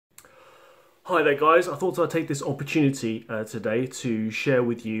Hi there guys, I thought I'd take this opportunity today to share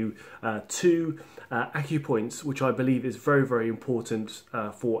with you two acupoints which I believe is very important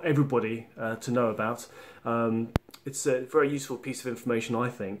for everybody to know about. It's a very useful piece of information, I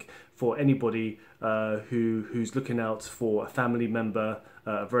think, for anybody who's looking out for a family member,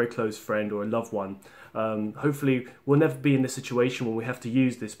 a very close friend or a loved one. Hopefully we'll never be in this situation when we have to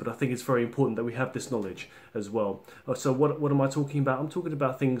use this, but I think it's very important that we have this knowledge as well. So what am I talking about? I'm talking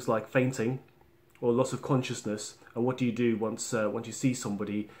about things like fainting or loss of consciousness, and what do you do once you see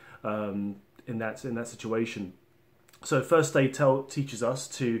somebody in that situation. So first aid teaches us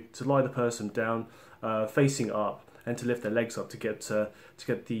to lie the person down facing up and to lift their legs up to get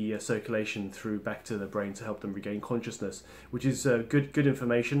the circulation through back to the brain to help them regain consciousness, which is good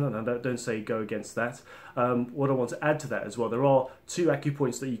information, and I don't say go against that. What I want to add to that as well, there are two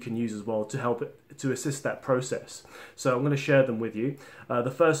acupoints that you can use as well to help to assist that process. So I'm going to share them with you. The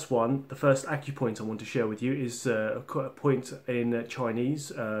first acupoint I want to share with you is a point in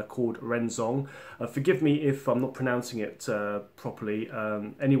Chinese called Renzong. Forgive me if I'm not pronouncing it properly.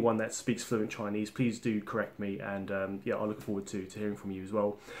 Anyone that speaks fluent Chinese, please do correct me, and yeah, I look forward to hearing from you as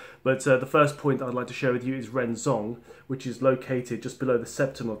well. But the first point I'd like to share with you is Renzong, which is located just below the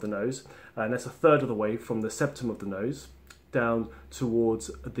septum of the nose, and that's a third of the way from the septum of the nose down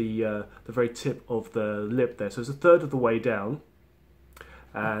towards the very tip of the lip there. So it's a third of the way down.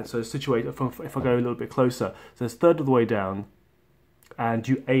 And so situated, if I go a little bit closer, so it's a third of the way down, and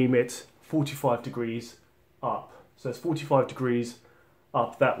you aim it 45 degrees up. So it's 45 degrees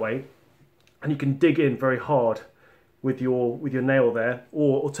up that way, and you can dig in very hard with your nail there,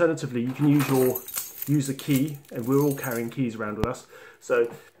 or alternatively you can use a key, and we're all carrying keys around with us. So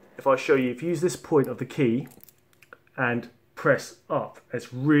if I show you, if you use this point of the key and press up,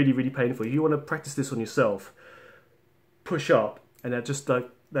 it's really painful. If you want to practice this on yourself, push up, and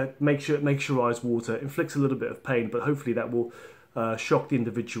that makes your eyes water, inflicts a little bit of pain, but hopefully that will shock the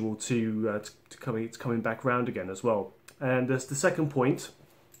individual to coming back round again as well. And the second point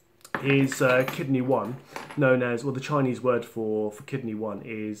is kidney 1, known as, well, the Chinese word for kidney 1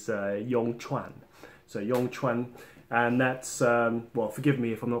 is yong chuan. So yong chuan, and that's well, forgive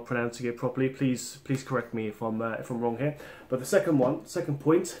me if I'm not pronouncing it properly. Please correct me if I'm wrong here. But the second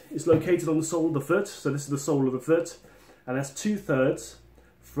point is located on the sole of the foot. So this is the sole of the foot, and that's 2/3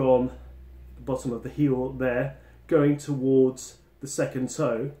 from the bottom of the heel there, going towards the second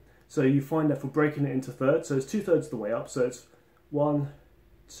toe. So you find that for breaking it into thirds. So it's 2/3 of the way up. So it's 1,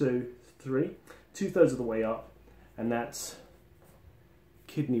 2, 3, 2/3 of the way up, and that's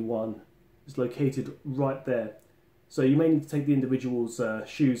kidney 1 is located right there. So you may need to take the individual's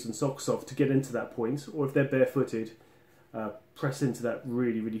shoes and socks off to get into that point, or if they're barefooted, press into that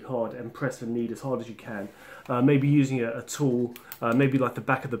really hard and press the knee as hard as you can. Maybe using a tool, maybe like the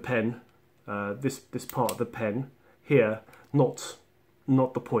back of the pen, this part of the pen here, not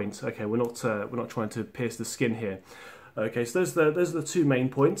the point. Okay, we're not trying to pierce the skin here. Okay, so those are the two main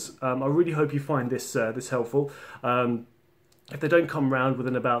points. I really hope you find this helpful. If they don't come round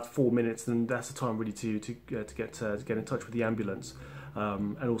within about 4 minutes, then that's the time really to get in touch with the ambulance,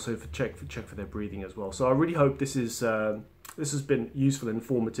 and also check for their breathing as well. So I really hope this has been useful and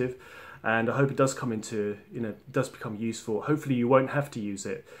informative, and I hope it does does become useful. Hopefully you won't have to use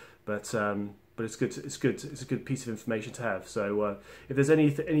it, but it's good. It's a good piece of information to have. So if there's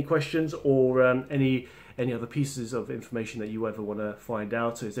any questions or any other pieces of information that you ever want to find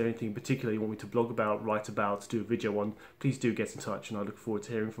out, or is there anything in particular you want me to blog about, write about, do a video on, please do get in touch, and I look forward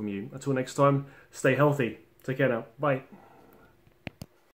to hearing from you. Until next time, stay healthy. Take care now. Bye.